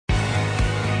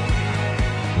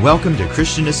Welcome to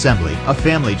Christian Assembly, a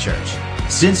family church.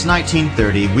 Since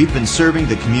 1930, we've been serving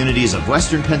the communities of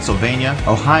Western Pennsylvania,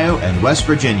 Ohio, and West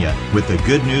Virginia with the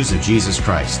good news of Jesus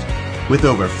Christ. With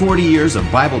over 40 years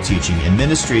of Bible teaching and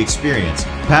ministry experience,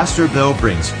 Pastor Bill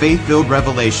brings faith-filled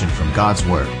revelation from God's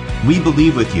Word. We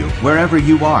believe with you, wherever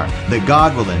you are, that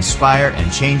God will inspire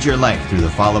and change your life through the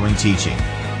following teaching.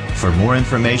 For more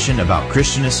information about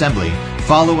Christian Assembly,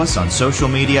 follow us on social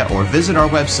media or visit our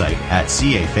website at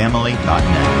cafamily.net.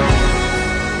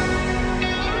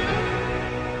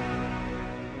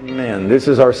 Man, this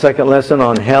is our second lesson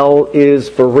on hell is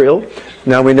for real.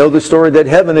 Now we know the story that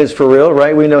heaven is for real,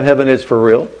 right? We know heaven is for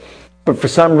real. But for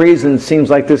some reason, it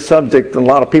seems like this subject, a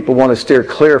lot of people want to steer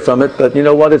clear from it. But you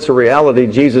know what? It's a reality.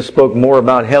 Jesus spoke more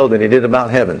about hell than he did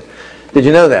about heaven. Did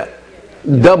you know that?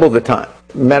 Double the time.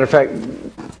 Matter of fact,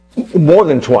 more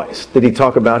than twice did he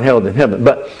talk about hell than heaven.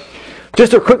 But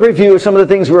just a quick review of some of the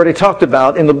things we already talked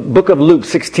about. In the book of Luke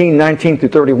 16:19 through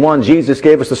 31, Jesus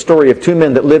gave us the story of two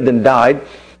men that lived and died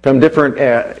from different,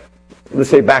 let's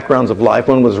say, backgrounds of life.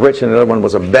 One was rich and the other one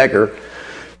was a beggar.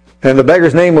 And the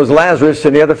beggar's name was Lazarus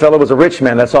and the other fellow was a rich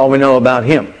man. That's all we know about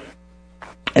him.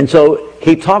 And so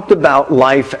he talked about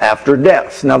life after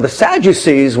death. Now the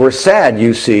Sadducees were sad,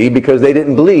 you see, because they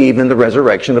didn't believe in the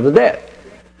resurrection of the dead.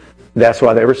 That's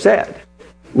why they were sad.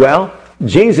 Well,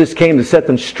 Jesus came to set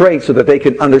them straight so that they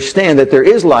could understand that there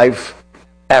is life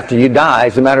after you die.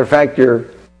 As a matter of fact, you're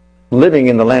living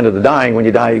in the land of the dying. When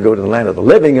you die, you go to the land of the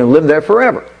living and live there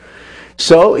forever.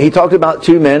 So he talked about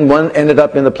two men. One ended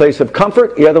up in the place of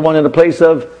comfort, the other one in the place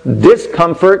of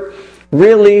discomfort.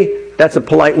 Really, that's a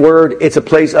polite word. It's a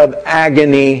place of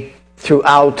agony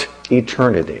throughout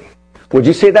eternity. Would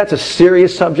you say that's a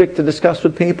serious subject to discuss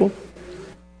with people?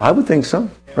 I would think so,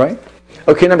 right?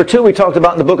 Okay, number two, we talked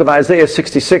about in the book of Isaiah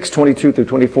 66:22 through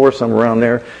 24, somewhere around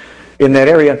there in that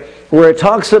area, where it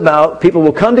talks about people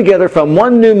will come together from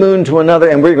one new moon to another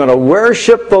and we're going to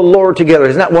worship the Lord together.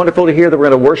 Isn't that wonderful to hear that we're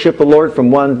going to worship the Lord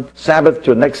from one Sabbath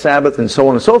to the next Sabbath and so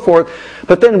on and so forth?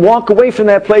 But then walk away from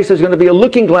that place. There's going to be a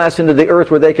looking glass into the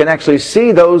earth where they can actually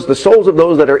see those, the souls of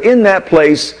those that are in that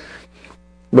place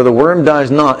where the worm dies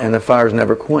not and the fire is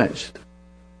never quenched.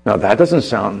 Now that doesn't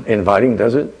sound inviting,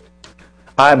 does it?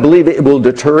 I believe it will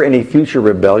deter any future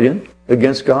rebellion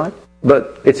against God.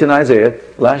 But it's in Isaiah,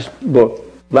 last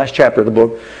chapter of the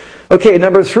book. Okay,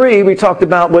 number three, we talked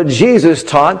about what Jesus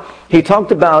taught. He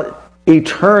talked about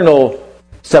eternal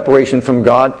separation from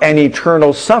God and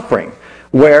eternal suffering,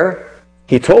 where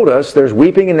he told us there's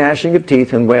weeping and gnashing of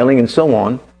teeth and wailing and so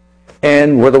on,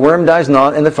 and where the worm dies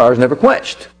not and the fire is never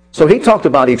quenched. So he talked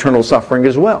about eternal suffering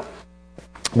as well.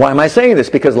 Why am I saying this?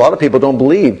 Because a lot of people don't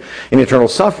believe in eternal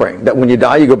suffering, that when you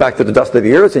die you go back to the dust of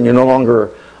the earth and you're no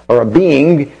longer or a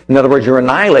being, in other words, you're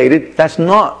annihilated. That's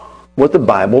not what the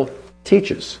Bible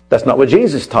teaches. That's not what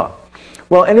Jesus taught.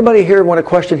 Well, anybody here want to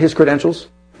question his credentials?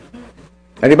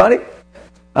 Anybody?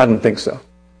 I don't think so.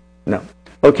 No.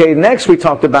 Okay, next we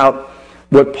talked about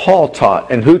what Paul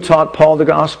taught. And who taught Paul the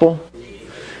gospel?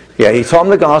 Yeah, he taught him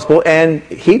the gospel, and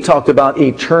he talked about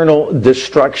eternal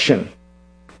destruction.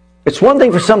 It's one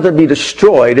thing for something to be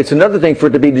destroyed. It's another thing for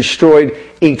it to be destroyed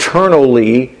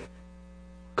eternally,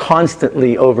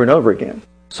 constantly over and over again.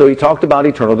 So he talked about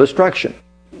eternal destruction.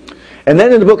 And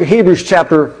then in the book of Hebrews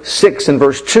chapter 6 and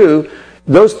verse 2,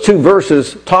 those two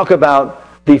verses talk about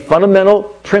the fundamental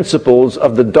principles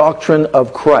of the doctrine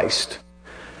of Christ.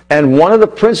 And one of the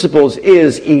principles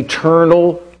is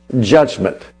eternal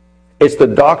judgment. It's the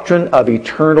doctrine of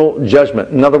eternal judgment.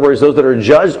 In other words, those that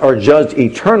are judged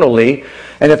eternally.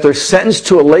 And if they're sentenced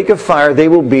to a lake of fire, they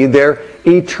will be there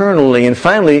eternally. And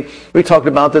finally, we talked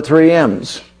about the three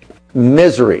M's.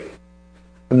 Misery,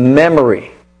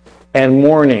 memory, and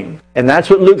mourning. And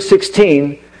that's what Luke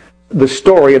 16, the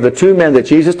story of the two men that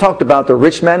Jesus talked about, the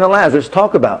rich man and Lazarus,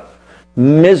 talk about.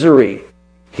 Misery.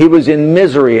 He was in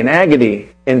misery and agony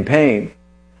and pain.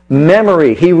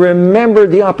 Memory. He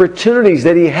remembered the opportunities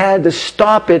that he had to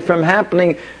stop it from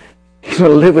happening. He's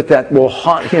going to live with that. Will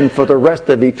haunt him for the rest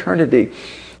of eternity.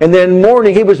 And then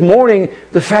mourning. He was mourning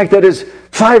the fact that his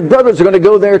 5 brothers are going to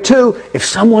go there too if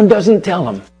someone doesn't tell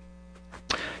him.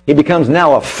 He becomes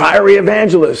now a fiery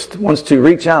evangelist, wants to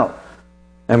reach out.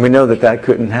 And we know that that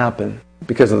couldn't happen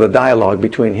because of the dialogue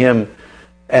between him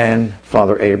and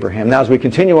Father Abraham. Now as we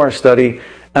continue our study,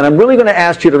 and I'm really going to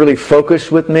ask you to really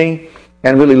focus with me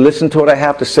and really listen to what I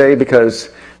have to say, because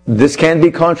this can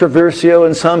be controversial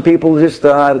and some people just,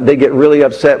 they get really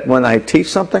upset when I teach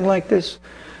something like this.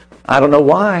 I don't know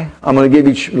why. I'm going to give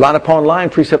you line upon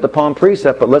line, precept upon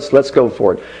precept, but let's go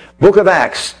for it. Book of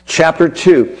Acts, chapter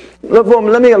 2. Let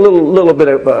me a little bit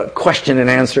of a question and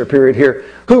answer period here.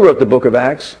 Who wrote the book of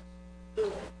Acts?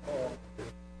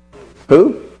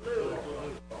 Who?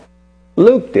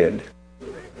 Luke did.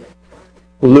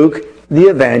 Luke, the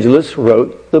evangelist,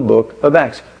 wrote the book of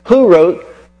Acts. Who wrote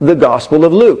the Gospel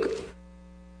of Luke?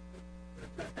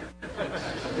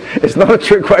 It's not a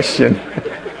trick question.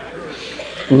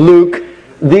 Luke,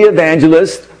 the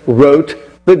evangelist, wrote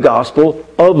the Gospel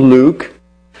of Luke,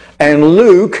 and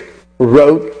Luke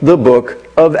wrote the book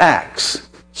of Acts.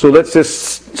 So let's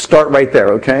just start right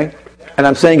there, okay? And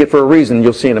I'm saying it for a reason,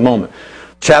 you'll see in a moment.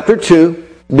 Chapter 2,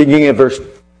 beginning at verse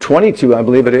 22, I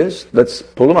believe it is. Let's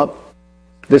pull them up.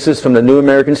 This is from the New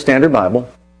American Standard Bible.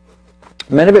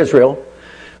 Men of Israel,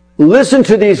 listen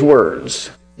to these words.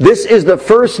 This is the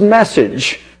first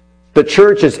message the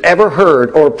church has ever heard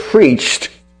or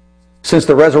preached since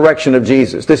the resurrection of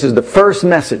Jesus. This is the first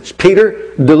message.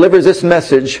 Peter delivers this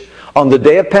message on the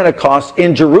day of Pentecost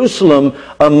in Jerusalem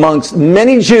amongst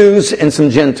many Jews and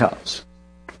some Gentiles.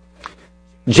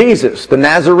 Jesus, the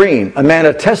Nazarene, a man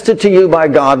attested to you by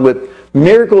God with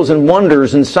miracles and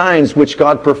wonders and signs which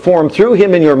God performed through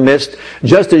him in your midst,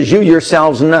 just as you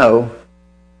yourselves know.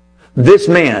 This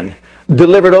man,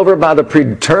 delivered over by the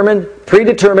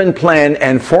predetermined plan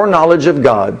and foreknowledge of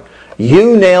God,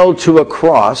 you nailed to a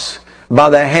cross by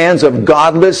the hands of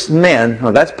godless men,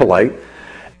 oh, that's polite,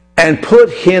 and put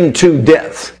him to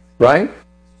death. Right?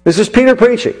 This is Peter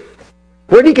preaching.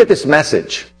 Where did he get this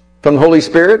message? From the Holy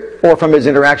Spirit or from his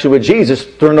interaction with Jesus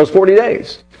during those 40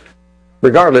 days?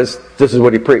 Regardless, this is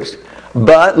what he preached.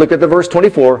 But, look at the verse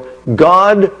 24.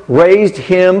 God raised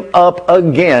him up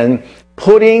again,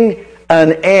 putting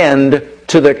an end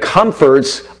to the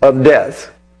comforts of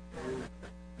death.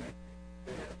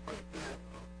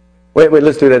 Wait,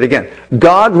 let's do that again.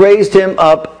 God raised him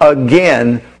up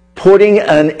again, putting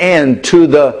an end to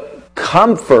the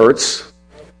comforts.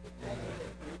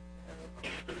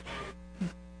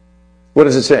 What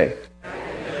does it say?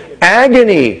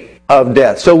 Agony of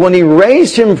death. So when he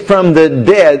raised him from the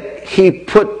dead,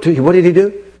 what did he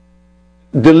do?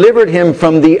 Delivered him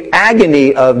from the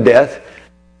agony of death.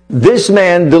 This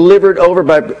man delivered over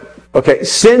by... Okay,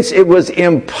 since it was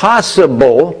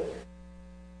impossible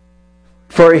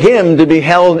for him to be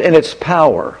held in its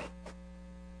power.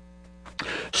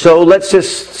 So let's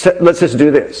just do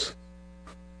this.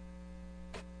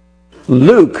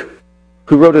 Luke,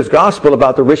 who wrote his gospel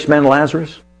about the rich man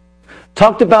Lazarus,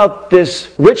 talked about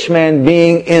this rich man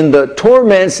being in the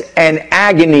torments and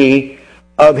agony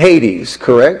of Hades,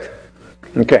 correct?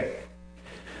 Okay.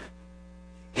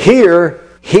 Here,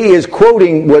 he is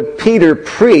quoting what Peter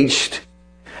preached,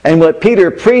 and what Peter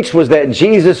preached was that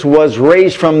Jesus was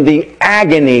raised from the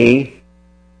agony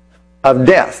of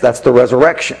death. That's the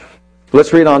resurrection.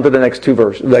 Let's read on to the next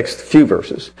few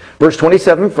verses. Verse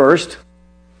 27 first.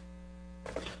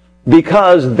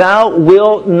 Because thou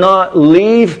wilt not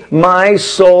leave my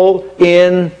soul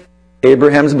in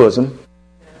Abraham's bosom.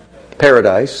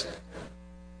 Paradise.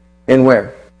 In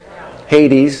where?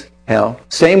 Hades, hell.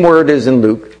 Same word as in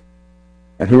Luke.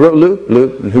 And who wrote Luke?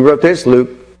 Luke. And who wrote this?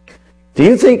 Luke. Do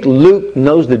you think Luke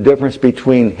knows the difference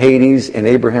between Hades and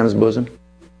Abraham's bosom?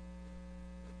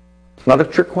 It's not a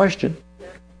trick question.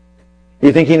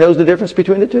 You think he knows the difference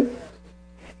between the two?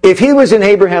 If he was in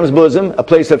Abraham's bosom, a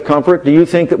place of comfort, do you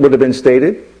think that would have been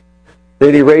stated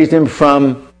that he raised him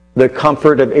from the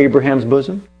comfort of Abraham's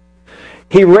bosom?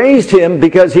 He raised him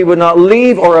because he would not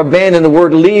leave or abandon. The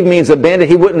word leave means abandon.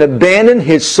 He wouldn't abandon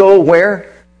his soul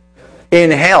where? In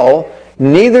hell.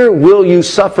 Neither will you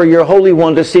suffer your Holy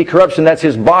One to see corruption. That's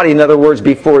his body, in other words,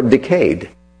 before it decayed.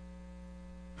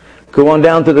 Go on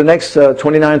down to the next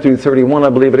 29 through 31, I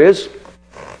believe it is.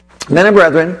 Men and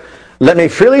brethren, let me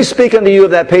freely speak unto you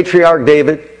of that patriarch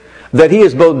David, that he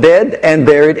is both dead and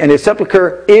buried, and his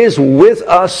sepulchre is with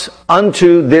us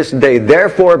unto this day.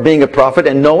 Therefore, being a prophet,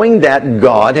 and knowing that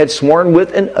God had sworn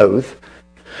with an oath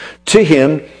to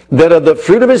him, that of the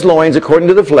fruit of his loins, according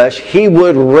to the flesh, he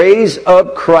would raise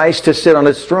up Christ to sit on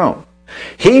his throne.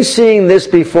 He, seeing this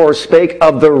before, spake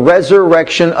of the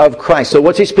resurrection of Christ. So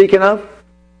what's he speaking of?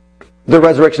 The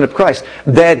resurrection of Christ.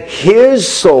 That his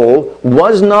soul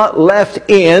was not left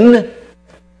in,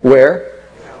 where?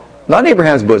 Not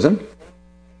Abraham's bosom.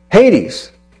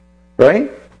 Hades.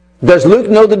 Right? Does Luke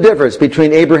know the difference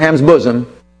between Abraham's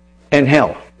bosom and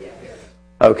hell?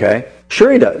 Okay.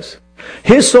 Sure he does.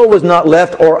 His soul was not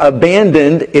left or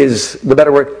abandoned, is the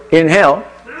better word, in hell.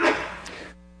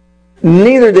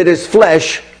 Neither did his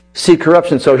flesh see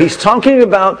corruption. So he's talking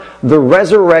about the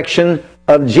resurrection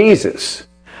of Jesus.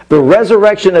 The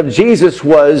resurrection of Jesus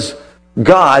was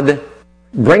God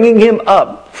bringing him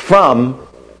up from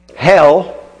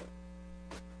hell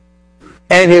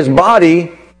and his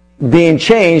body being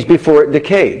changed before it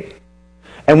decayed.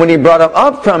 And when he brought him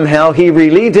up from hell, he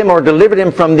relieved him or delivered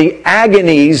him from the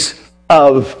agonies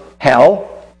of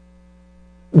hell,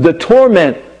 the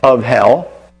torment of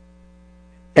hell,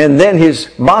 and then his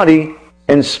body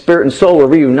and spirit and soul were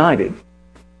reunited.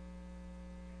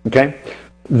 Okay?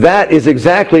 That is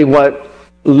exactly what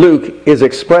Luke is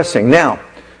expressing. Now,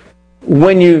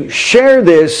 when you share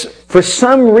this, for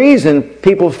some reason,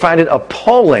 people find it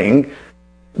appalling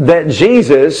that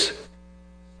Jesus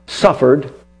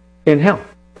suffered in hell.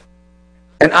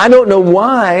 And I don't know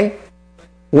why,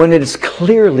 when it is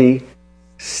clearly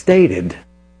stated.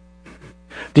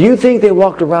 Do you think they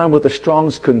walked around with the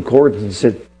Strong's Concordance and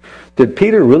said, did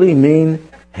Peter really mean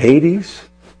Hades?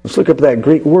 Let's look up that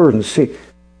Greek word and see.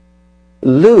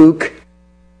 Luke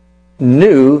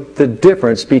knew the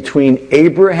difference between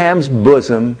Abraham's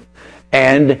bosom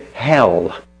and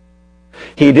hell.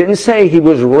 He didn't say he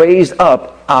was raised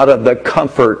up out of the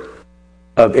comfort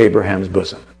of Abraham's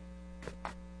bosom.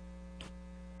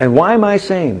 And why am I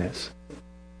saying this?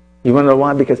 You want to know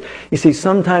why? Because, you see,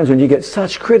 sometimes when you get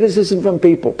such criticism from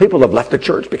people have left the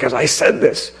church because I said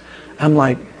this. I'm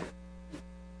like,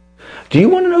 do you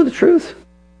want to know the truth?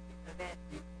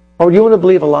 Or do you want to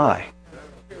believe a lie?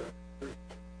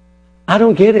 I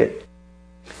don't get it.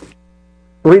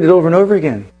 Read it over and over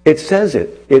again. It says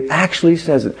it. It actually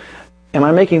says it. Am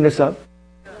I making this up?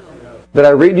 Did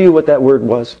I read to you what that word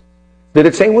was? Did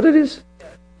it say what it is?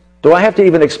 Do I have to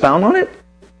even expound on it?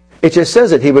 It just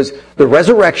says it. The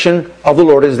resurrection of the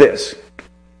Lord is this.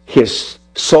 His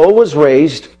soul was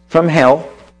raised from hell,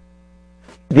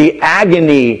 the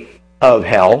agony of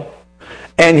hell,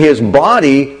 and his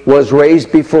body was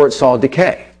raised before it saw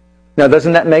decay. Now,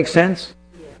 doesn't that make sense?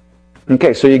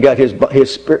 Okay, so you got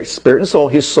his spirit and soul,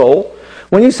 his soul.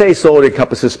 When you say soul, it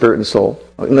encompasses spirit and soul,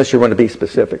 unless you want to be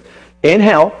specific. In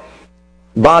hell,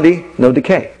 body, no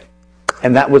decay.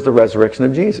 And that was the resurrection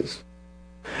of Jesus.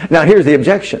 Now, here's the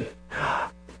objection.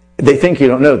 They think you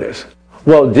don't know this.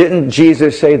 Well, didn't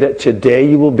Jesus say that today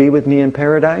you will be with me in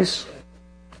paradise?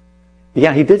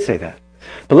 Yeah, he did say that.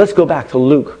 But let's go back to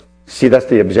Luke. See, that's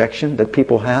the objection that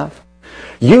people have.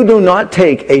 You do not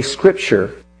take a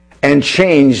scripture and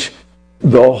change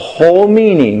the whole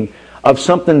meaning of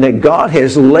something that God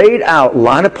has laid out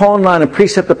line upon line and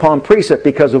precept upon precept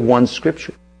because of one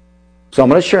scripture. So I'm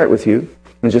going to share it with you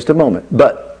in just a moment.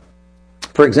 But,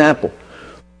 for example,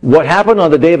 what happened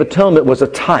on the Day of Atonement was a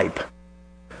type.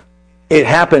 It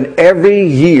happened every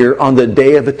year on the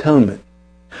Day of Atonement.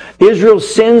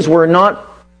 Israel's sins were not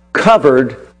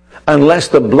covered unless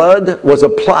the blood was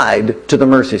applied to the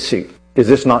mercy seat. Is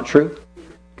this not true?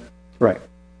 Right.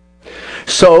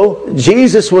 So,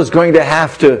 Jesus was going to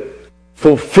have to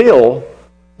fulfill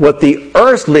what the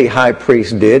earthly high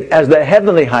priest did as the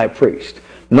heavenly high priest.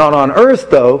 Not on earth,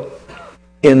 though,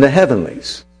 in the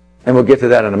heavenlies. And we'll get to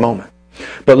that in a moment.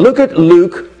 But look at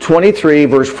Luke 23,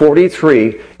 verse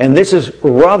 43, and this is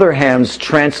Rotherham's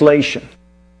translation.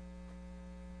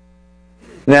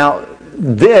 Now,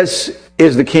 this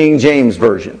is the King James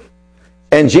Version.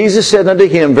 And Jesus said unto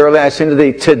him, verily I say unto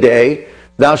thee, today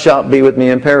thou shalt be with me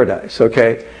in paradise.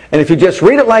 Okay? And if you just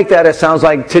read it like that, it sounds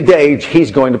like today he's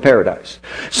going to paradise.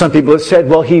 Some people have said,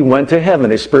 well, he went to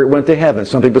heaven. His spirit went to heaven.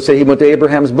 Some people say he went to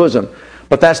Abraham's bosom.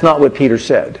 But that's not what Peter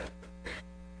said.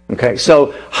 Okay,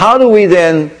 so how do we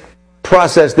then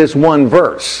process this one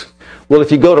verse? Well, if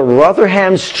you go to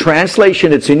Rotherham's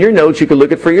translation, it's in your notes, you can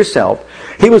look at it for yourself.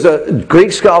 He was a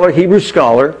Greek scholar, Hebrew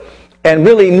scholar, and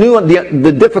really knew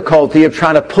the difficulty of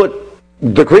trying to put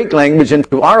the Greek language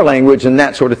into our language and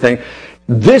that sort of thing.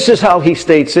 This is how he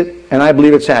states it, and I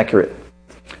believe it's accurate.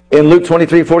 In Luke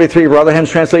 23:43, Rotherham's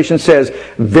translation says,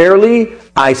 verily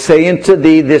I say unto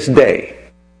thee this day,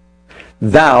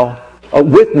 thou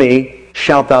with me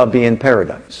shalt thou be in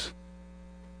paradise.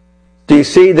 Do you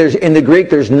see, in the Greek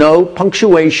there's no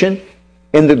punctuation.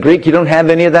 In the Greek you don't have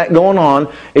any of that going on.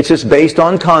 It's just based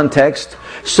on context.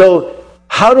 So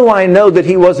how do I know that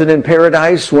he wasn't in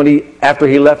paradise after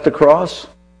he left the cross?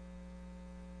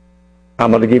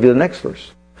 I'm going to give you the next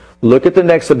verse. Look at the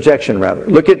next objection, rather.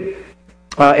 Let's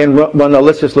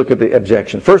just look at the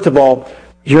objection. First of all,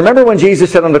 you remember when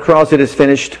Jesus said on the cross, it is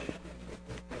finished?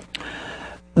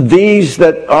 These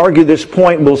that argue this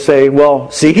point will say,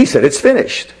 well, see, he said it's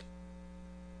finished.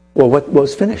 Well, what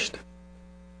was finished?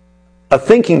 A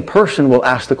thinking person will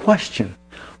ask the question,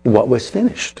 what was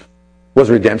finished? Was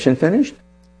redemption finished?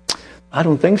 I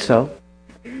don't think so.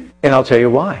 And I'll tell you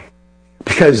why.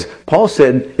 Because Paul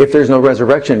said, if there's no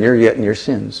resurrection, you're yet in your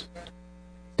sins.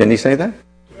 Didn't he say that?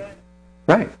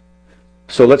 Right.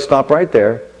 So let's stop right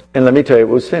there, and let me tell you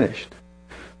what was finished.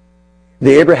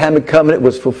 The Abrahamic covenant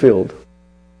was fulfilled.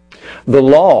 The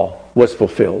law was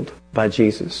fulfilled by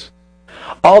Jesus.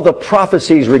 All the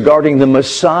prophecies regarding the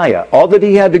Messiah, all that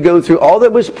he had to go through, all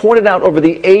that was pointed out over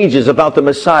the ages about the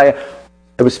Messiah,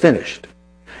 it was finished.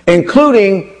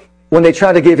 Including when they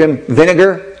tried to give him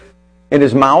vinegar in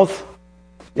his mouth,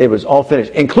 it was all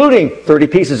finished. Including 30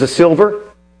 pieces of silver,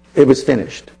 it was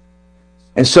finished.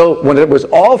 And so when it was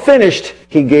all finished,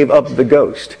 he gave up the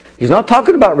ghost. He's not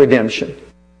talking about redemption.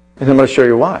 And I'm going to show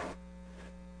you why.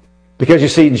 Because you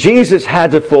see, Jesus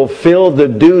had to fulfill the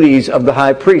duties of the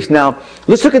high priest. Now,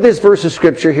 let's look at this verse of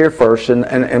Scripture here first,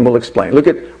 and we'll explain. Look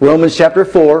at Romans chapter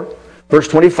 4, verse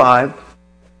 25.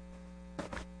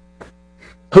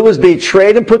 Who was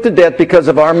betrayed and put to death because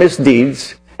of our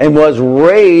misdeeds, and was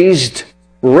raised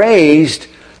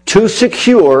to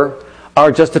secure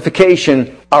our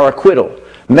justification, our acquittal,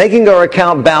 making our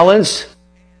account balance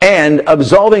and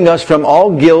absolving us from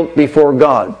all guilt before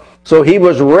God. So he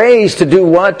was raised to do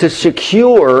what? To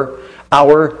secure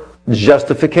our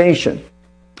justification.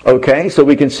 Okay, so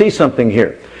we can see something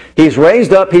here. He's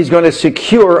raised up, he's going to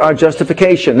secure our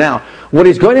justification. Now, what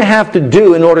he's going to have to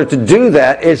do in order to do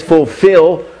that is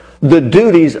fulfill the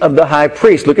duties of the high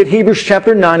priest. Look at Hebrews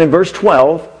chapter 9 and verse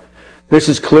 12. This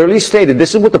is clearly stated.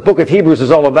 This is what the book of Hebrews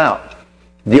is all about.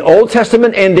 The Old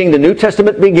Testament ending, the New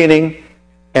Testament beginning,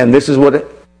 and this is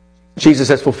what Jesus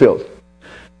has fulfilled.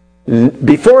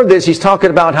 Before this, he's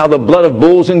talking about how the blood of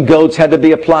bulls and goats had to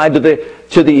be applied to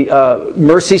the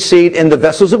mercy seat and the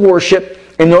vessels of worship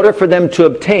in order for them to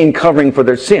obtain covering for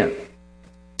their sin.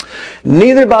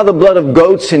 Neither by the blood of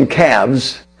goats and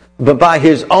calves, but by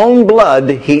his own blood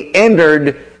he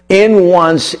entered in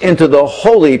once into the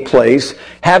holy place,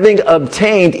 having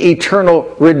obtained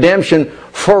eternal redemption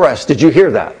for us. Did you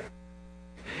hear that?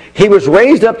 He was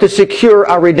raised up to secure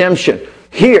our redemption.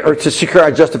 Here, or to secure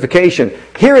our justification.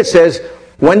 Here it says,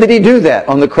 when did he do that?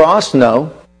 On the cross?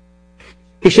 No.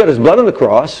 He shed his blood on the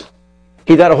cross.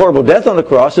 He died a horrible death on the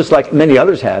cross, just like many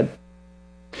others had.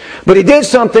 But he did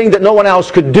something that no one else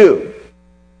could do.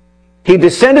 He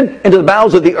descended into the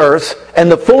bowels of the earth, and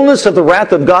the fullness of the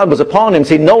wrath of God was upon him.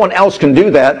 See, no one else can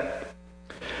do that.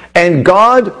 And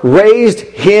God raised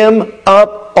him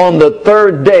up on the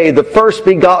third day, the first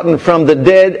begotten from the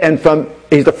dead, and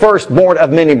he's the firstborn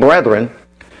of many brethren.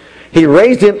 He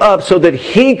raised him up so that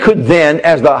he could then,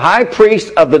 as the high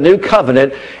priest of the new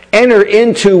covenant, enter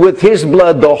into with his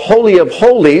blood the Holy of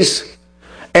Holies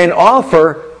and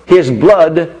offer his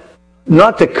blood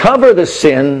not to cover the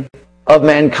sin of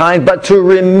mankind, but to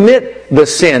remit the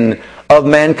sin of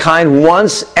mankind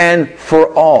once and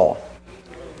for all.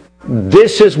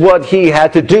 This is what he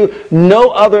had to do. No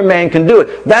other man can do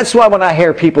it. That's why when I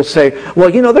hear people say, well,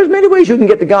 you know, there's many ways you can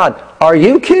get to God. Are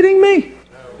you kidding me?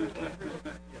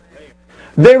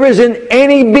 There isn't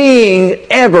any being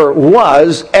ever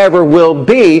was, ever will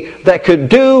be, that could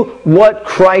do what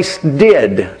Christ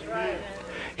did.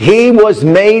 He was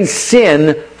made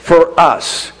sin for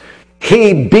us.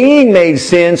 He, being made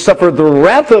sin, suffered the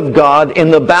wrath of God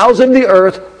in the bowels of the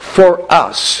earth for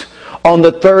us. On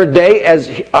the third day,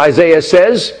 as Isaiah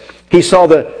says, he saw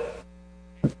the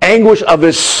anguish of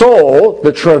his soul,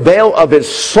 the travail of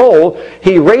his soul.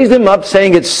 He raised him up,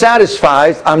 saying, it's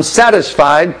satisfied. I'm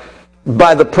satisfied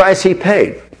by the price he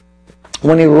paid.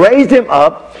 When he raised him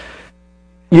up,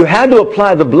 you had to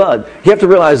apply the blood. You have to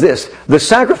realize this. The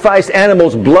sacrificed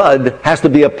animal's blood has to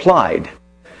be applied.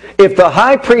 If the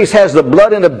high priest has the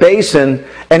blood in a basin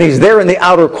and he's there in the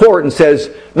outer court and says,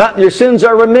 "Not your sins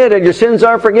are remitted, your sins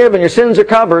are forgiven, your sins are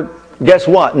covered," guess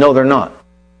what? No, they're not.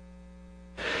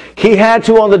 He had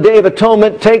to, on the Day of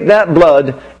Atonement, take that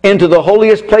blood into the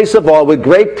holiest place of all with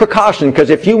great precaution, because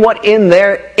if you went in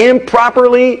there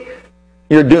improperly,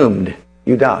 you're doomed.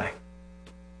 You die.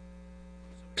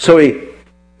 So he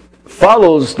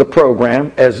follows the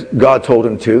program as God told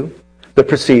him to, the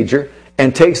procedure,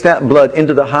 and takes that blood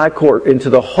into the high court, into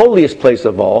the holiest place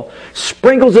of all,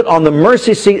 sprinkles it on the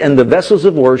mercy seat and the vessels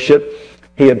of worship.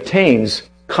 He obtains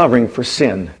covering for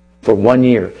sin for 1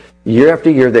 year. Year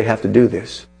after year they have to do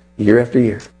this. Year after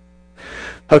year.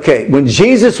 Okay, when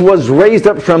Jesus was raised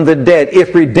up from the dead,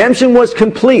 if redemption was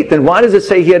complete, then why does it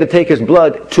say he had to take his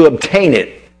blood to obtain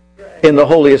it in the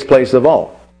holiest place of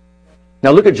all?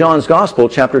 Now look at John's Gospel,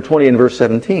 chapter 20 and verse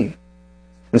 17.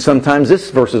 And sometimes this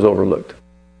verse is overlooked.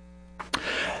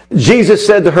 Jesus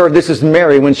said to her, this is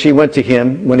Mary when she went to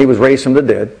him, when he was raised from the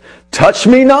dead, "Touch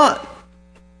me not,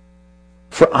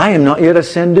 for I am not yet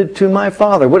ascended to my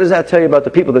Father." What does that tell you about the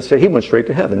people that say he went straight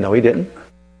to heaven? No, he didn't.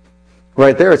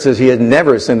 Right there it says he had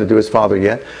never ascended to his Father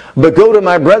yet. But go to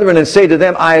my brethren and say to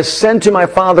them, I ascend to my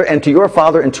Father and to your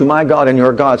Father and to my God and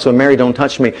your God. So Mary, don't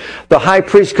touch me. The high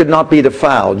priest could not be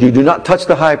defiled. You do not touch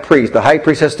the high priest. The high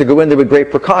priest has to go in there with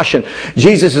great precaution.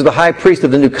 Jesus is the high priest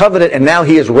of the new covenant, and now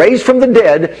he is raised from the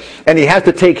dead, and he has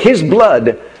to take his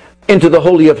blood into the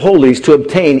Holy of Holies to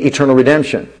obtain eternal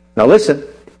redemption. Now listen.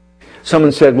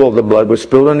 Someone said, well, the blood was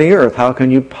spilled on the earth. How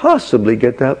can you possibly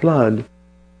get that blood?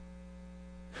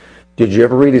 Did you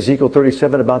ever read Ezekiel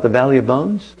 37 about the Valley of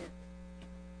Bones?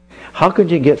 How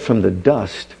could you get from the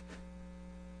dust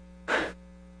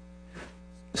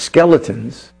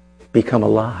skeletons become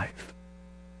alive?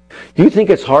 Do you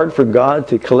think it's hard for God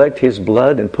to collect his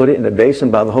blood and put it in a basin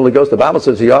by the Holy Ghost? The Bible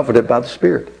says he offered it by the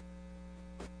Spirit.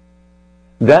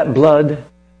 That blood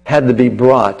had to be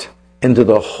brought into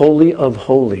the Holy of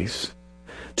Holies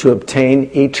to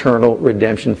obtain eternal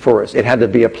redemption for us. It had to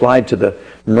be applied to the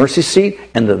mercy seat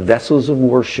and the vessels of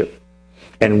worship.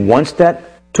 And once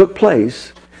that took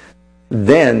place,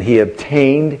 then he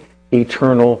obtained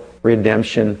eternal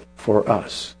redemption for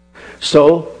us.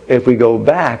 So, if we go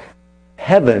back,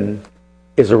 heaven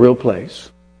is a real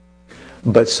place,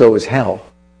 but so is hell.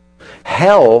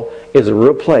 Hell is a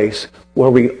real place where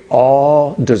we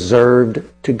all deserved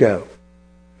to go.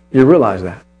 You realize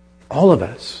that? All of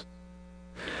us.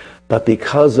 But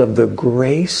because of the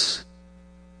grace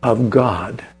of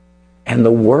God and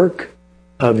the work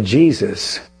of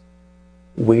Jesus,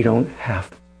 we don't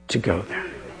have to go there.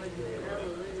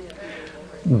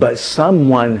 But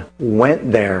someone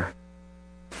went there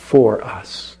for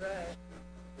us.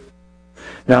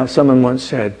 Now, someone once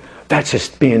said, that's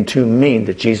just being too mean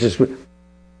that Jesus would...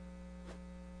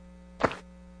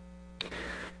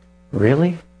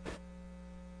 Really?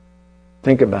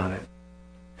 Think about it.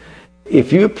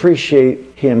 If you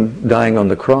appreciate him dying on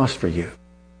the cross for you,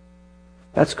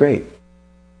 that's great.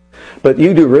 But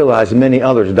you do realize many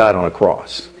others died on a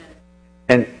cross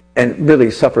and really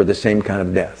suffered the same kind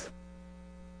of death.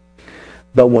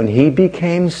 But when he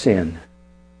became sin,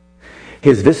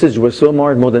 his visage was so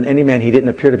marred more than any man, he didn't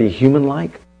appear to be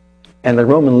human-like. And the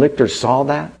Roman lictors saw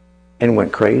that and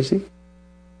went crazy.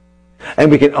 And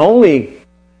we can only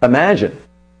imagine.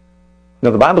 Now,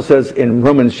 the Bible says in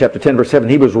Romans chapter 10, verse 7,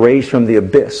 he was raised from the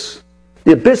abyss.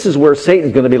 The abyss is where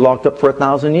Satan's going to be locked up for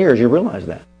 1,000 years. You realize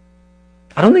that?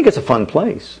 I don't think it's a fun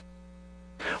place.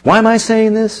 Why am I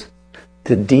saying this?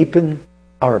 To deepen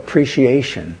our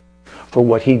appreciation for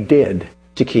what he did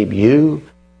to keep you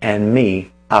and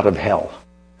me out of hell.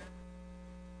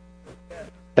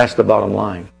 That's the bottom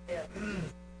line.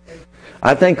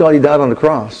 I thank God he died on the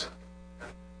cross.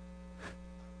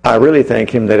 I really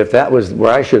thank him that if that was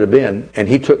where I should have been, and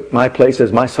he took my place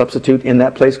as my substitute in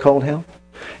that place called hell,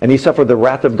 and he suffered the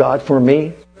wrath of God for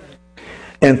me.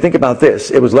 And think about this.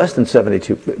 It was less than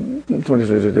 72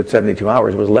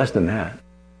 hours. It was less than that.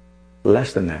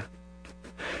 Less than that.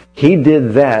 He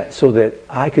did that so that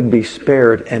I could be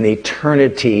spared an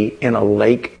eternity in a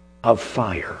lake of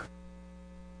fire.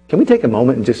 Can we take a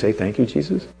moment and just say thank you,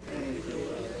 Jesus?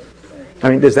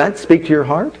 I mean, does that speak to your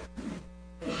heart?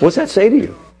 What's that say to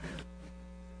you?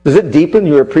 Does it deepen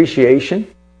your appreciation?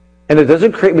 And it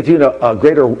doesn't create with you a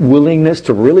greater willingness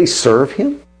to really serve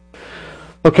him?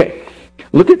 Okay,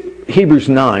 look at Hebrews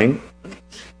 9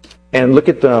 and look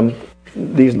at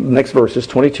these next verses,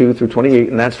 22 through 28,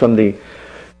 and that's from the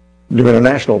New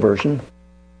International Version.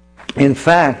 In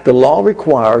fact, the law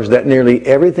requires that nearly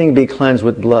everything be cleansed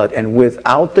with blood, and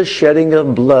without the shedding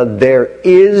of blood there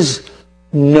is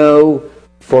no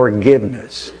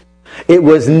forgiveness. It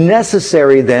was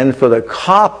necessary then for the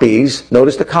copies,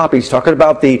 notice the copies, talking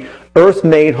about the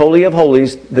earth-made Holy of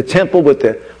Holies, the temple with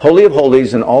the Holy of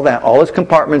Holies and all that, all its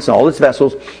compartments and all its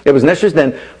vessels. It was necessary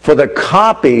then for the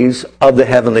copies of the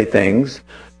heavenly things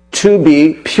to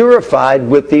be purified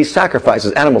with these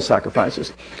sacrifices, animal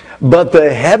sacrifices. But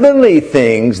the heavenly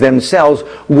things themselves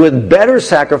with better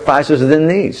sacrifices than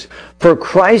these. For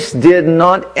Christ did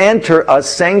not enter a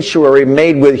sanctuary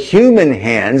made with human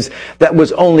hands that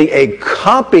was only a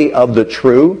copy of the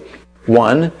true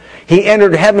one. He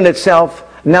entered heaven itself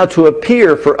now to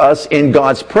appear for us in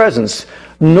God's presence.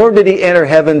 Nor did he enter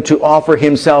heaven to offer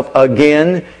himself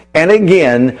again and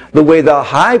again, the way the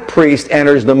high priest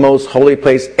enters the most holy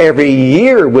place every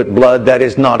year with blood that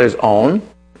is not his own.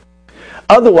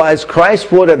 Otherwise,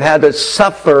 Christ would have had to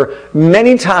suffer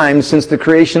many times since the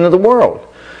creation of the world.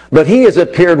 But he has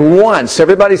appeared once.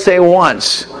 Everybody say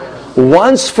once.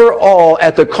 Once for all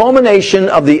at the culmination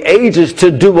of the ages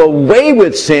to do away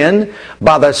with sin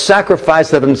by the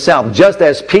sacrifice of himself. Just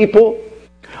as people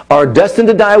are destined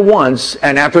to die once,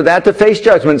 and after that to face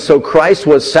judgment. So Christ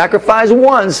was sacrificed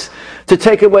once to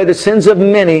take away the sins of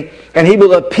many, and he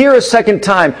will appear a second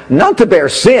time, not to bear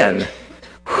sin,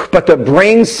 but to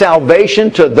bring salvation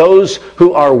to those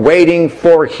who are waiting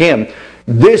for him.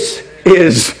 This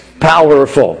is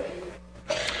powerful.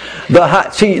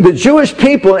 The Jewish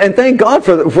people, and thank God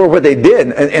for what they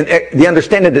did, and the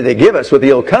understanding that they give us with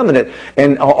the Old Covenant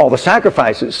and all the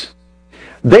sacrifices.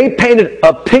 They painted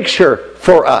a picture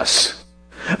for us.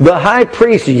 The high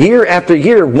priest, year after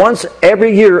year, once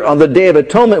every year on the Day of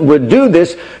Atonement, would do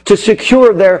this to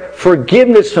secure their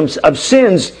forgiveness of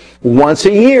sins once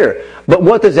a year. But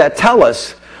what does that tell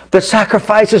us? The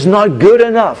sacrifice is not good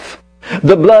enough.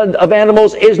 The blood of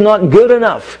animals is not good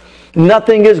enough.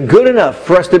 Nothing is good enough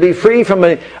for us to be free from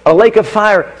a lake of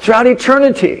fire throughout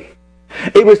eternity.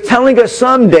 It was telling us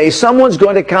someday someone's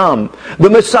going to come. The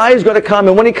Messiah is going to come,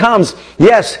 and when he comes,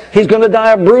 yes, he's going to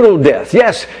die a brutal death.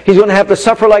 Yes, he's going to have to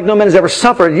suffer like no man has ever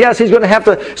suffered. Yes, he's going to have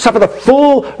to suffer the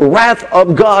full wrath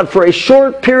of God for a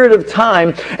short period of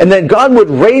time, and then God would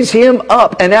raise him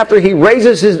up, and after he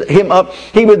raises him up,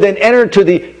 he would then enter to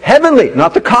the heavenly,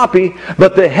 not the copy,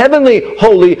 but the heavenly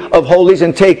Holy of Holies,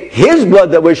 and take his blood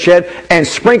that was shed and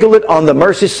sprinkle it on the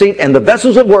mercy seat and the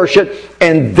vessels of worship,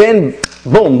 and then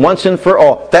boom, once and for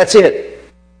all. That's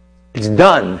it. It's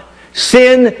done.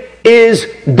 Sin is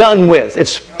done with.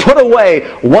 It's put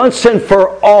away once and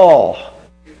for all.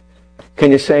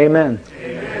 Can you say amen?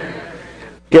 Amen.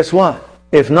 Guess what?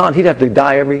 If not, he'd have to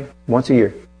die once a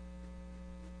year.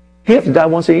 He'd have to die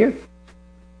once a year.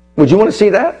 Would you want to see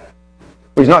that?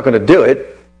 Well, he's not going to do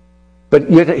it. But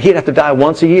he'd have to die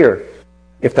once a year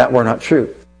if that were not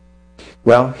true.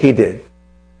 Well, he did.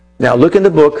 Now look in the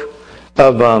book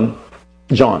of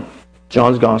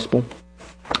John's Gospel,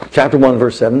 chapter 1,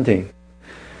 verse 17.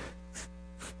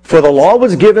 For the law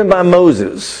was given by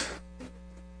Moses,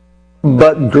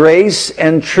 but grace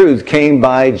and truth came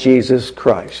by Jesus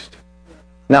Christ.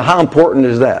 Now, how important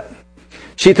is that?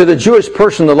 See, to the Jewish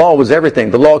person, the law was everything.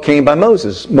 The law came by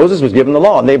Moses. Moses was given the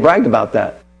law, and they bragged about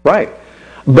that. Right.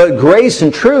 But grace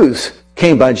and truth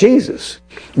came by Jesus.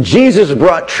 Jesus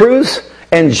brought truth,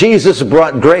 and Jesus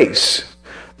brought grace.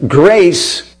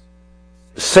 Grace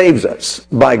saves us.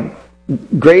 By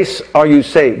grace are you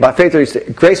saved. By faith are you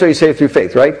saved. Grace are you saved through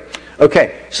faith, right?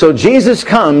 Okay, so Jesus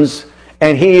comes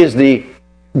and he is the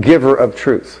giver of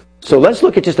truth. So let's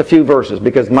look at just a few verses,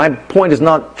 because my point is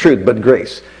not truth but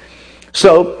grace.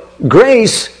 So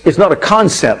grace is not a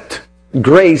concept.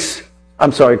 Truth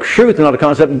is not a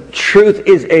concept. Truth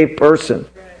is a person.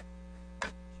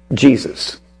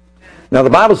 Jesus. Now the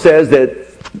Bible says that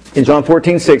in John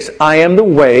 14:6, I am the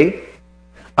way,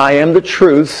 I am the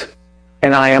truth,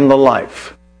 and I am the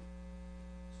life.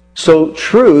 So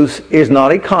truth is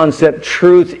not a concept.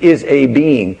 Truth is a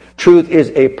being. Truth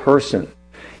is a person.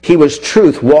 He was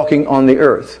truth walking on the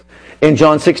earth. In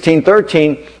John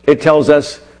 16:13, it tells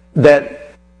us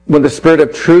that when the Spirit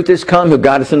of truth is come, who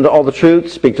guide us into all the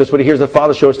truth, speak to us what he hears the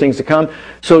Father, show us things to come.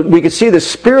 So we can see the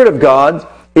Spirit of God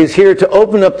is here to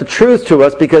open up the truth to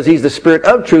us, because he's the Spirit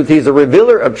of truth. He's the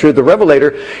revealer of truth, the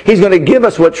revelator. He's going to give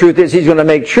us what truth is. He's going to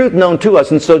make truth known to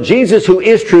us. And so Jesus, who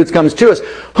is truth, comes to us.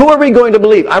 Who are we going to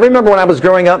believe? I remember when I was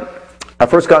growing up, I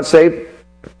first got saved.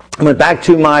 I went back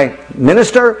to my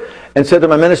minister and said to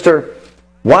my minister,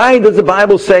 why does the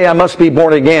Bible say I must be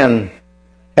born again?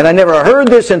 And I never heard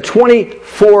this in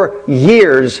 24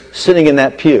 years sitting in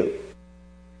that pew. You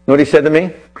know what he said to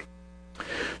me?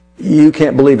 You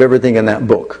can't believe everything in that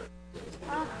book.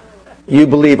 You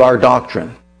believe our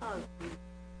doctrine.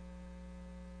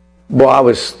 Well, I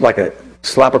was like a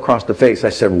slap across the face. I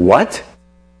said, what?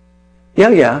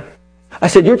 Yeah. I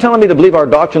said, you're telling me to believe our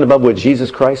doctrine above what Jesus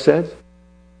Christ said?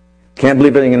 Can't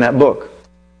believe everything in that book.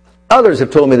 Others have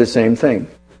told me the same thing.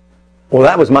 Well,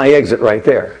 that was my exit right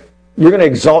there. You're going to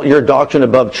exalt your doctrine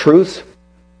above truth?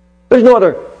 There's no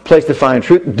other place to find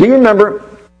truth. Do you remember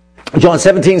John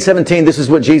 17:17, this is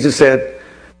what Jesus said.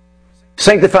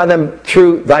 Sanctify them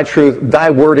through thy truth. Thy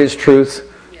word is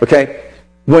truth. Okay?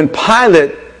 When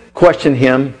Pilate questioned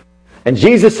him, and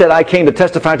Jesus said, I came to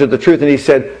testify to the truth, and he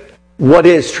said, what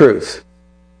is truth?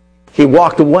 He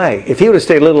walked away. If he would have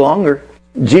stayed a little longer,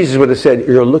 Jesus would have said,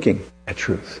 you're looking at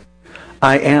truth.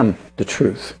 I am the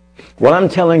truth. What I'm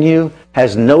telling you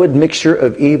has no admixture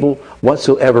of evil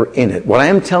whatsoever in it. What I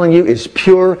am telling you is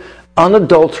pure,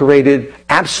 unadulterated,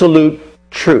 absolute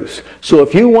truth. So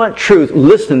if you want truth,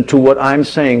 listen to what I'm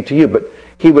saying to you. But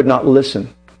he would not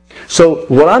listen. So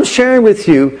what I'm sharing with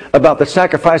you about the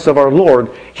sacrifice of our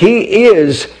Lord, he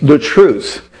is the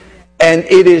truth. And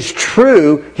it is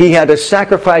true he had to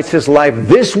sacrifice his life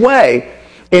this way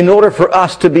in order for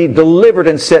us to be delivered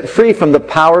and set free from the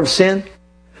power of sin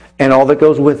and all that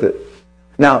goes with it.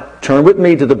 Now, turn with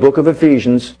me to the book of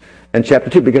Ephesians and chapter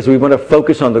 2, because we want to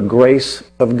focus on the grace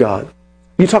of God.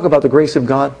 You talk about the grace of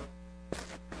God.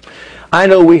 I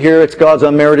know we hear it's God's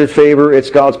unmerited favor, it's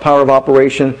God's power of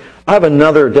operation. I have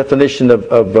another definition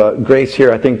of grace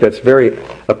here I think that's very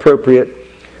appropriate.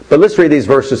 But let's read these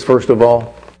verses first of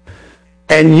all.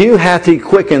 And you hath he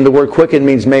quickened, the word quicken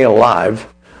means made alive,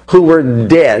 who were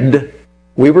dead,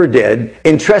 we were dead,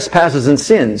 in trespasses and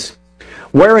sins,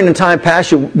 wherein in time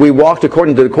past we walked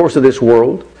according to the course of this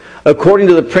world, according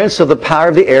to the prince of the power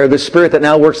of the air, the spirit that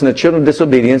now works in the children of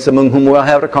disobedience, among whom we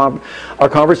have our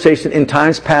conversation in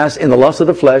times past in the lust of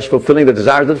the flesh, fulfilling the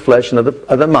desires of the flesh and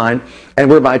of the mind, and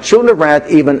were by children of wrath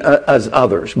even as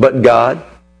others. But God.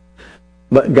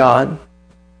 Don't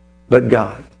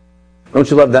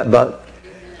you love that but?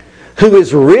 Who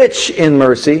is rich in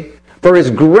mercy, for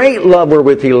his great love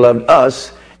wherewith he loved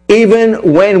us,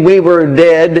 even when we were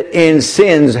dead in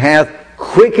sins, hath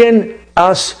quickened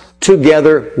us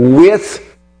together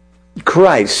with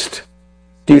Christ.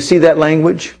 Do you see that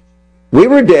language? We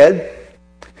were dead.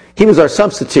 He was our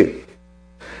substitute.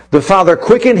 The Father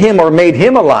quickened him or made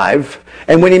him alive,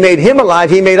 and when he made him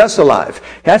alive, he made us alive.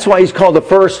 That's why he's called the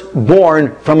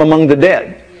firstborn from among the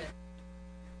dead.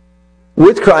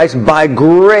 With Christ, by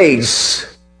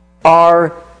grace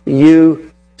are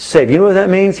you saved. You know what that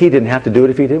means? He didn't have to do it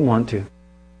if he didn't want to.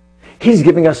 He's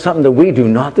giving us something that we do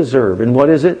not deserve. And what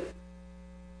is it?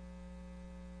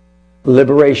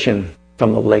 Liberation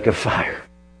from the lake of fire.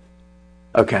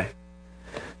 Okay.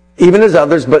 Even as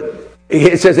others, but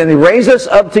it says, and he raised us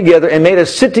up together and made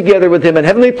us sit together with him in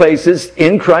heavenly places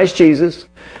in Christ Jesus,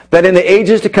 that in the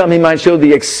ages to come he might show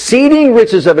the exceeding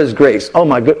riches of his grace. Oh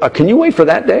my God. Can you wait for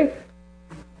that day?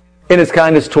 In his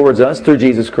kindness towards us through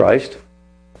Jesus Christ.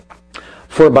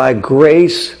 For by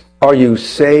grace are you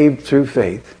saved through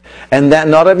faith. And that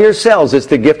not of yourselves, it's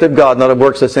the gift of God, not of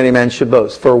works lest any man should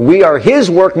boast. For we are his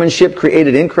workmanship,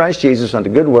 created in Christ Jesus unto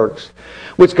good works,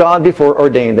 which God before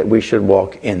ordained that we should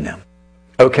walk in them.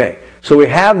 Okay, so we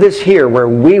have this here where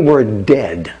we were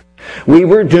dead. We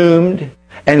were doomed,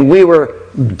 and we were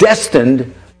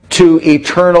destined to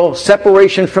eternal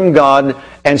separation from God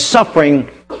and suffering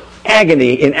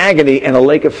agony in a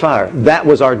lake of fire. That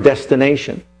was our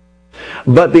destination.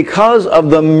 But because of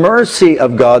the mercy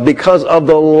of God, because of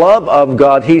the love of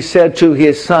God, he said to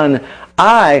his Son,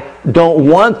 I don't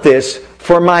want this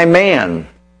for my man.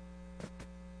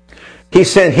 He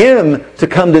sent him to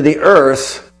come to the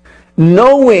earth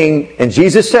knowing, and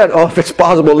Jesus said, oh, if it's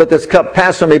possible, let this cup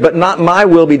pass from me, but not my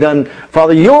will be done,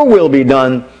 Father, your will be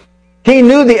done. He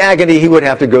knew the agony he would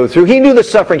have to go through. He knew the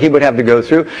suffering he would have to go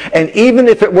through. And even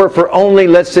if it were for only,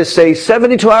 let's just say,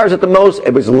 72 hours at the most,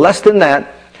 it was less than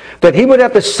that he would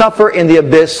have to suffer in the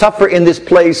abyss, suffer in this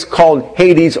place called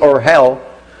Hades or hell,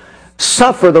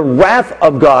 suffer the wrath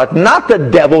of God, not the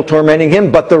devil tormenting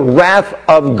him, but the wrath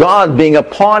of God being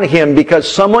upon him, because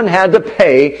someone had to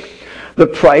pay the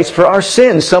price for our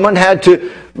sins. Someone had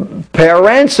to pay a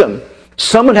ransom.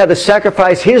 Someone had to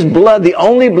sacrifice his blood, the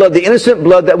only blood, the innocent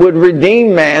blood that would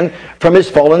redeem man from his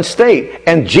fallen state.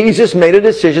 And Jesus made a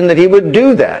decision that he would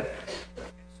do that.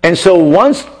 And so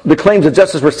once the claims of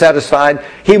justice were satisfied,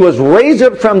 he was raised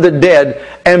up from the dead,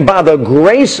 and by the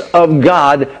grace of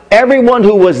God, everyone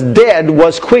who was dead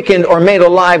was quickened or made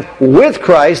alive with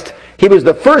Christ. He was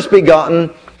the first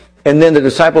begotten, and then the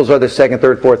disciples are the second,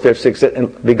 third, fourth, fifth, sixth,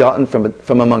 and begotten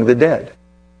from among the dead.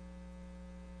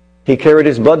 He carried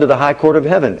his blood to the high court of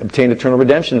heaven, obtained eternal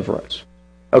redemption for us.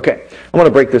 Okay, I want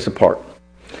to break this apart.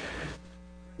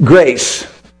 Grace.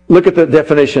 Look at the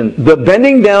definition. The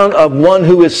bending down of one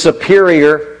who is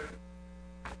superior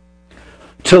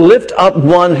to lift up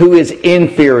one who is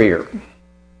inferior.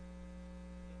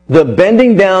 The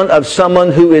bending down of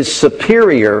someone who is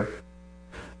superior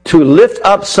to lift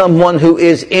up someone who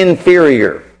is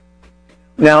inferior.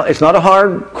 Now, it's not a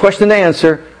hard question to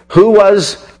answer. Who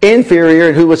was inferior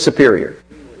and who was superior?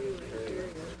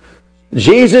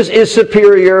 Jesus is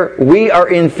superior. We are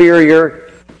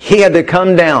inferior. He had to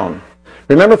come down.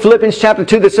 Remember Philippians chapter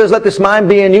 2 that says, let this mind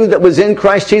be in you that was in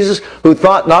Christ Jesus, who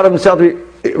thought not of himself to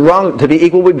be wrong to be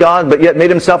equal with God, but yet made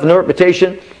himself no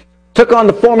reputation, took on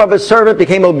the form of a servant,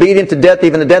 became obedient to death,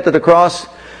 even the death of the cross.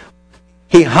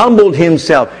 He humbled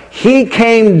himself. He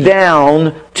came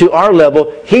down to our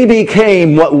level. He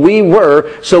became what we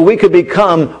were so we could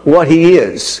become what he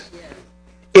is.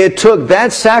 It took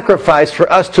that sacrifice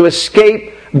for us to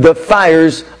escape the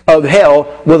fires of hell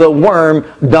where the worm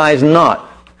dies not.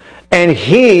 And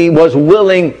he was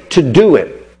willing to do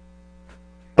it.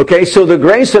 Okay, so the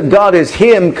grace of God is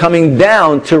Him coming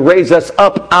down to raise us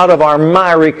up out of our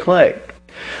miry clay.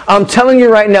 I'm telling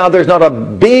you right now, there's not a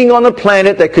being on the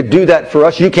planet that could do that for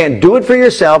us. You can't do it for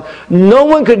yourself. No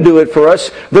one could do it for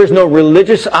us. There's no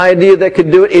religious idea that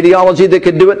could do it, ideology that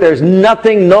could do it. There's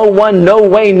nothing, no one, no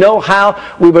way, no how.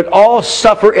 We would all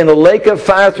suffer in the lake of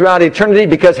fire throughout eternity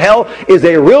because hell is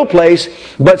a real place,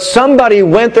 but somebody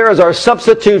went there as our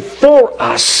substitute for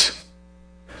us,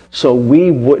 so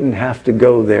we wouldn't have to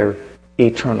go there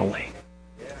eternally.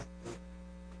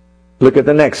 Look at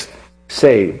the next.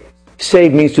 Save.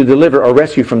 Save means to deliver or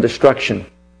rescue from destruction.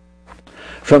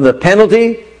 From the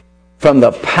penalty, from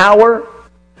the power,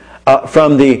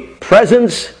 from the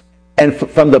presence, and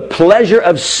from the pleasure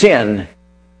of sin.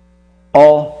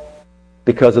 All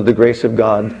because of the grace of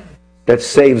God that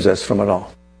saves us from it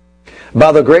all.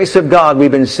 By the grace of God,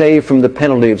 we've been saved from the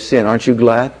penalty of sin. Aren't you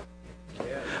glad?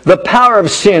 The power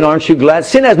of sin, aren't you glad?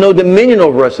 Sin has no dominion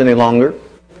over us any longer.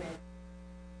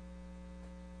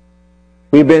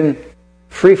 We've been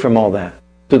free from all that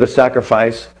through the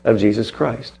sacrifice of Jesus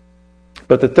Christ.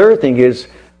 But the third thing is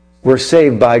we're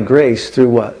saved by grace through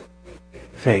what?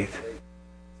 Faith.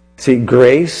 See,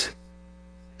 grace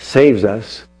saves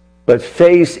us, but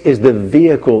faith is the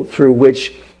vehicle through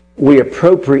which we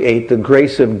appropriate the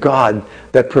grace of God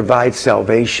that provides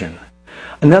salvation.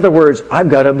 In other words, I've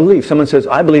got to believe. Someone says,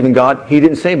 I believe in God. He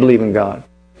didn't say believe in God.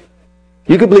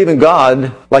 You could believe in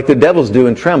God like the devils do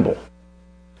and tremble.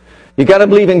 You got to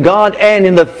believe in God and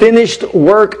in the finished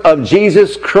work of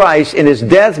Jesus Christ in His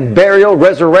death, burial,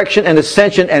 resurrection, and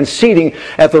ascension and seating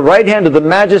at the right hand of the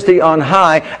Majesty on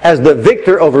high as the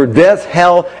victor over death,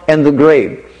 hell, and the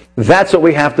grave. That's what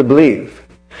we have to believe.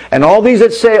 And all these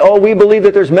that say, oh, we believe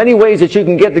that there's many ways that you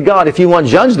can get to God. If you want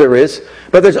judge, there is.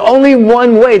 But there's only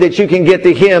one way that you can get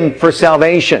to Him for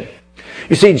salvation.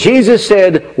 You see, Jesus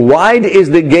said, wide is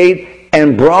the gate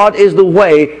and broad is the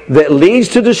way that leads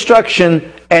to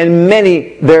destruction, and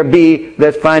many there be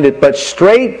that find it. But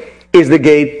straight is the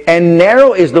gate, and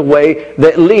narrow is the way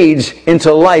that leads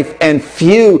into life, and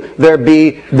few there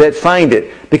be that find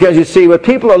it. Because you see, what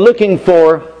people are looking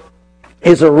for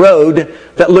is a road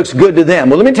that looks good to them.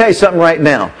 Well, let me tell you something right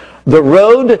now. The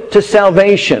road to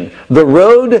salvation, the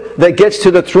road that gets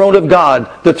to the throne of God,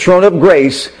 the throne of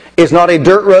grace, is not a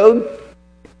dirt road.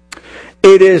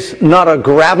 It is not a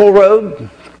gravel road.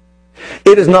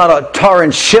 It is not a tar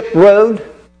and ship road.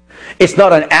 It's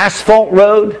not an asphalt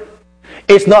road.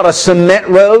 It's not a cement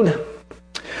road.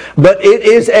 But it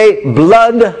is a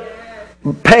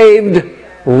blood-paved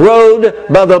road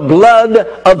by the blood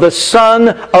of the Son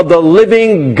of the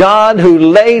living God, who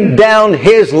laid down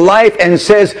His life and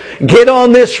says, get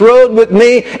on this road with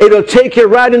me. It'll take you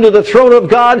right into the throne of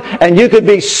God, and you could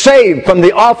be saved from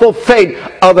the awful fate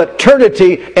of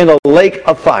eternity in a lake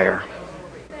of fire.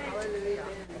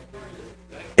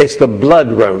 It's the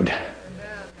blood road.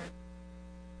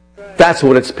 That's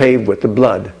what it's paved with, the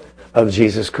blood of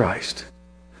Jesus Christ.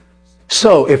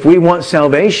 So if we want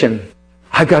salvation,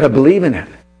 I've got to believe in it.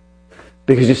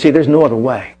 Because you see, there's no other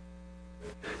way.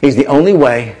 He's the only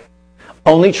way,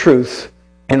 only truth,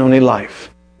 and only life.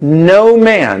 No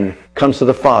man comes to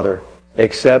the Father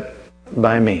except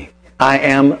by me. I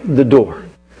am the door.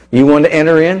 You want to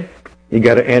enter in? You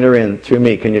got to enter in through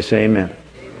me. Can you say amen?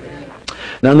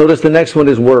 Now notice the next one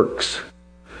is works.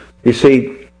 You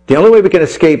see, the only way we can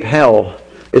escape hell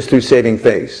is through saving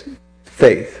faith.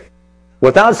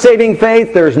 Without saving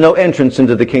faith, there is no entrance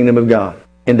into the kingdom of God,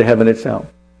 into heaven itself.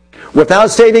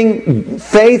 Without saving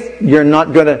faith, you're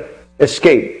not going to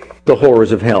escape the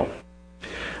horrors of hell.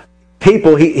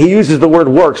 People, he uses the word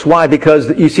works. Why?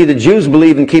 Because you see, the Jews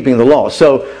believe in keeping the law.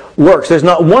 So, works. There's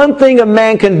not one thing a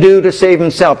man can do to save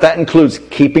himself. That includes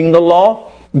keeping the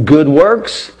law, good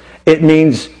works. It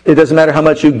means it doesn't matter how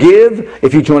much you give,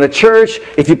 if you join a church,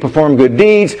 if you perform good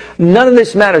deeds. None of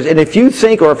this matters. And if you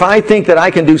think, or if I think that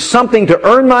I can do something to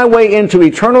earn my way into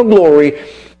eternal glory,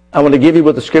 I want to give you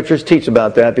what the Scriptures teach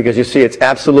about that, because you see, it's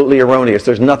absolutely erroneous.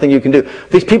 There's nothing you can do.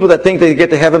 These people that think they get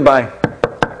to heaven by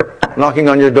knocking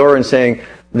on your door and saying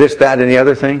this, that, and the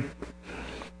other thing.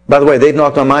 By the way, they've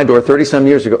knocked on my door 30-some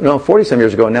years ago. No, 40-some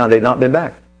years ago, and now they've not been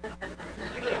back.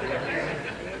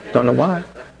 Don't know why.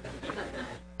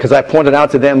 Because I pointed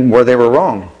out to them where they were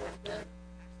wrong.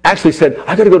 Actually said,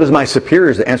 I got to go to my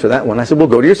superiors to answer that one. I said, well,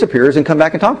 go to your superiors and come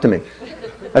back and talk to me.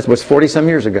 That was 40-some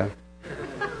years ago.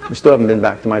 They still haven't been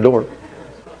back to my door.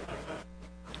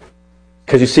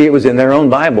 Because you see, it was in their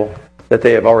own Bible that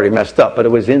they have already messed up, but it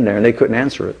was in there and they couldn't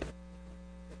answer it.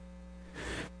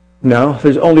 No,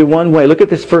 there's only one way. Look at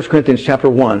this 1 Corinthians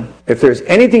chapter 1. If there's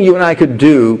anything you and I could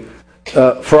do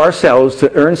for ourselves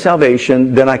to earn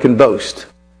salvation, then I can boast.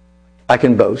 I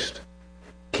can boast.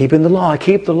 Keeping the law. I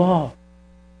keep the law.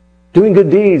 Doing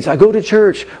good deeds. I go to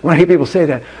church. When I hear people say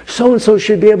that, so-and-so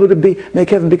should be able to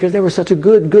make heaven because they were such a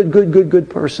good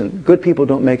person. Good people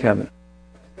don't make heaven.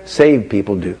 Saved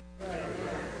people do.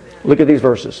 Look at these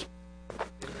verses.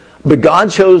 But God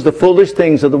chose the foolish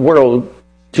things of the world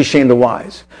to shame the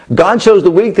wise. God chose the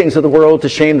weak things of the world to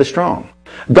shame the strong.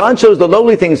 God chose the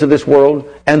lowly things of this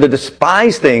world and the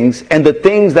despised things and the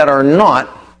things that are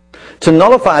not to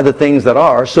nullify the things that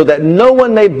are, so that no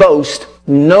one may boast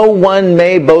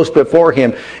before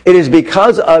him. It is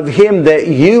because of him that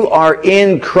you are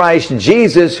in Christ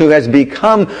Jesus, who has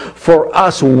become for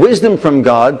us wisdom from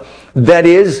God, that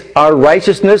is our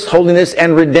righteousness, holiness,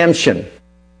 and redemption.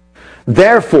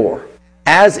 Therefore,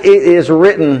 as it is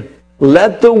written,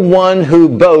 let the one who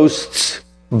boasts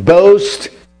boast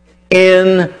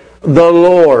in the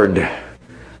Lord.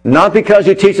 Not because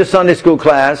you teach a Sunday school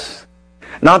class,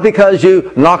 not because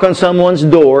you knock on someone's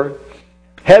door.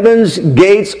 Heaven's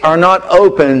gates are not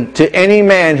open to any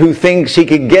man who thinks he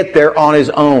could get there on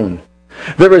his own.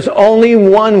 There is only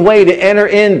one way to enter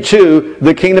into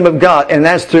the kingdom of God, and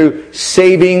that's through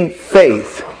saving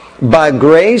faith. By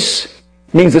grace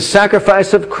means the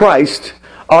sacrifice of Christ.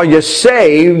 Are you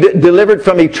saved, delivered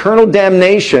from eternal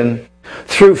damnation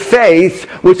through faith,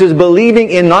 which is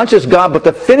believing in not just God, but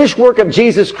the finished work of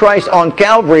Jesus Christ on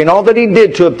Calvary and all that He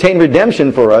did to obtain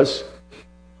redemption for us,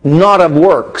 not of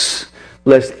works,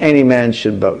 lest any man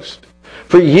should boast.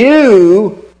 For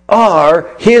you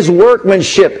are His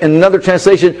workmanship. In another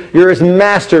translation, you're His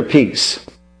masterpiece.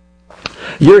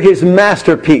 You're His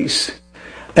masterpiece.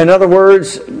 In other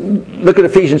words, look at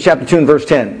Ephesians chapter 2 and verse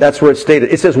 10. That's where it's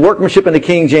stated. It says workmanship in the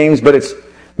King James, but it's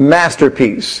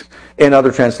masterpiece in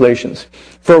other translations.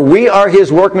 For we are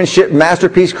His workmanship,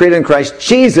 masterpiece created in Christ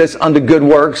Jesus unto good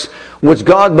works, which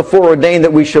God before ordained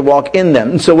that we should walk in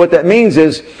them. And so what that means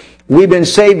is we've been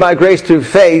saved by grace through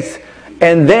faith,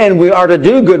 and then we are to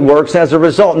do good works as a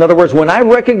result. In other words, when I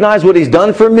recognize what He's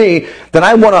done for me, then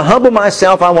I want to humble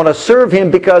myself. I want to serve Him,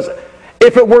 because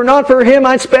if it were not for Him,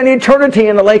 I'd spend eternity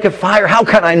in the lake of fire. How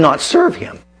can I not serve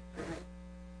Him?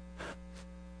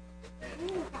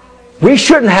 We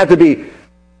shouldn't have to be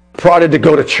prodded to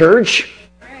go to church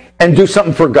and do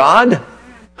something for God.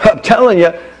 I'm telling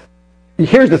you,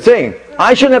 here's the thing.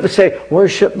 I shouldn't have to say,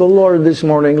 worship the Lord this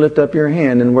morning. Lift up your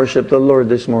hand and worship the Lord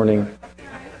this morning.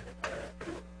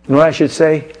 You know what I should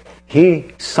say?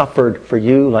 He suffered for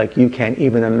you like you can't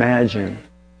even imagine.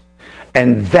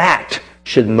 And that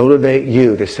should motivate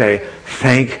you to say,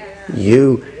 thank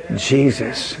you,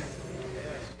 Jesus.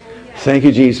 Thank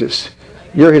you, Jesus.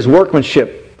 You're His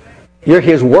workmanship. You're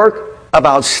His work of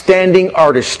outstanding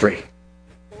artistry,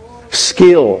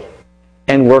 skill,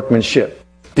 and workmanship.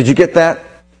 Did you get that?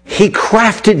 He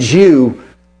crafted you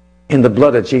in the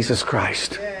blood of Jesus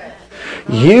Christ.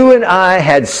 You and I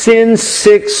had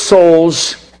sin-sick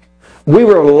souls. We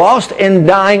were lost and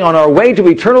dying on our way to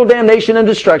eternal damnation and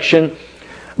destruction.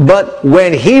 But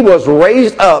when He was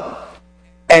raised up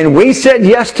and we said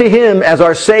yes to Him as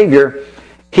our Savior,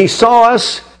 He saw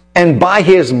us, and by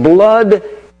His blood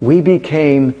we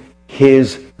became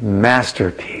His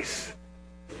masterpiece.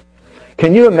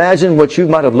 Can you imagine what you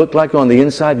might have looked like on the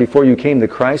inside before you came to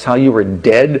Christ? How you were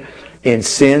dead in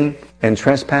sin and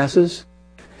trespasses?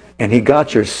 And He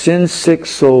got your sin-sick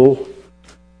soul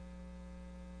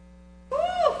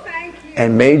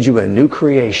and made you a new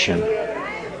creation.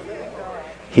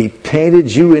 He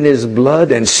painted you in His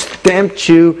blood and stamped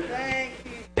you,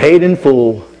 paid in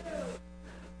full.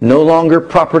 No longer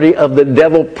property of the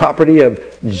devil, property of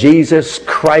Jesus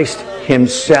Christ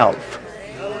Himself.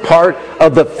 Part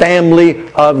of the family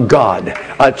of God.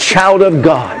 A child of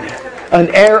God.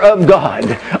 An heir of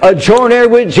God. A joint heir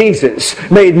with Jesus.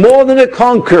 Made more than a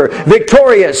conqueror.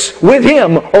 Victorious with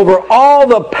Him over all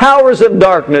the powers of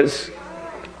darkness.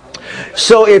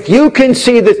 So if you can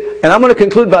see this, and I'm going to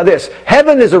conclude by this.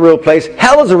 Heaven is a real place.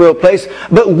 Hell is a real place.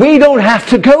 But we don't have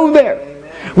to go there.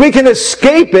 We can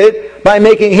escape it by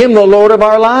making Him the Lord of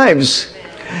our lives.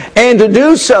 And to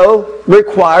do so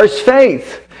requires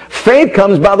faith. Faith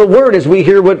comes by the Word, as we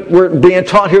hear what we're being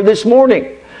taught here this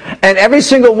morning. And every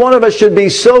single one of us should be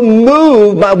so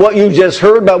moved by what you just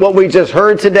heard, by what we just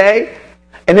heard today.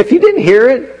 And if you didn't hear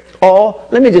it all,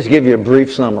 let me just give you a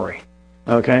brief summary.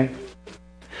 Okay?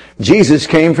 Jesus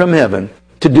came from heaven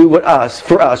to do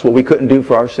for us what we couldn't do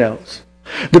for ourselves.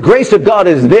 The grace of God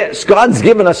is this. God's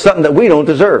given us something that we don't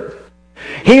deserve.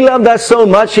 He loved us so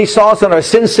much, He saw us in our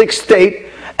sin-sick state,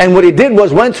 and what He did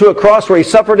was went to a cross where He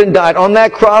suffered and died. On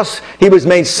that cross, He was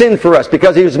made sin for us.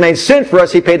 Because He was made sin for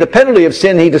us, He paid the penalty of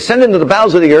sin. He descended into the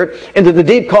bowels of the earth, into the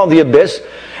deep called the abyss.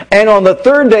 And on the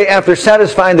third day, after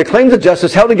satisfying the claims of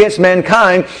justice held against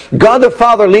mankind, God the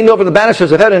Father leaned over the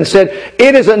banisters of heaven and said,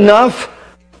 "It is enough.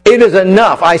 It is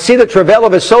enough. I see the travail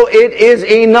of his soul. It is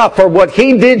enough." For what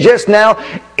he did just now,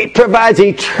 it provides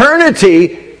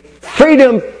eternity,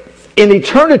 freedom in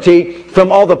eternity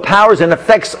from all the powers and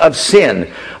effects of sin.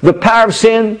 The power of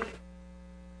sin,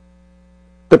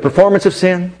 the performance of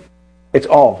sin, it's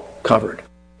all covered.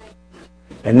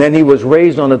 And then he was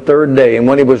raised on the third day. And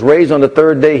when he was raised on the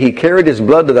third day, he carried his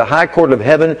blood to the high court of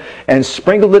heaven and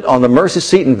sprinkled it on the mercy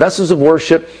seat and vessels of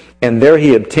worship. And there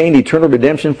he obtained eternal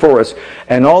redemption for us.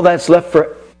 And all that's left for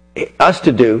us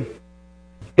to do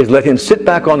is let him sit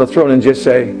back on the throne and just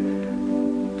say,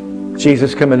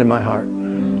 "Jesus, come into my heart."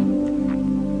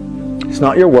 It's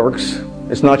not your works.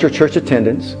 It's not your church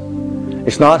attendance.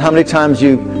 It's not how many times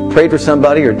you prayed for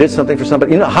somebody or did something for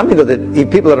somebody. You know, how many know that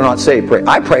people that are not saved pray?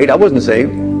 I prayed. I wasn't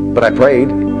saved, but I prayed.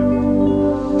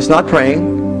 It's not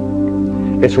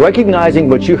praying. It's recognizing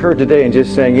what you heard today and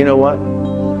just saying, "You know what?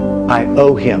 I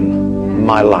owe him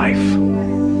my life.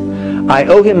 I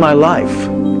owe him my life."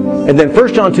 And then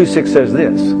 1 John 2:6 says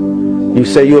this, "You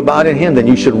say you abide in him, then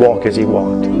you should walk as he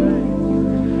walked."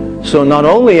 So not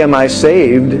only am I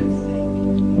saved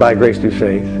by grace through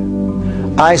faith,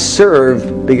 I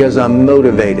serve because I'm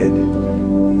motivated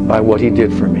by what he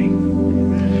did for me.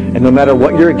 And no matter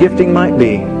what your gifting might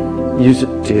be, use it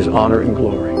to his honor and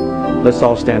glory. Let's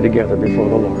all stand together before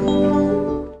the Lord.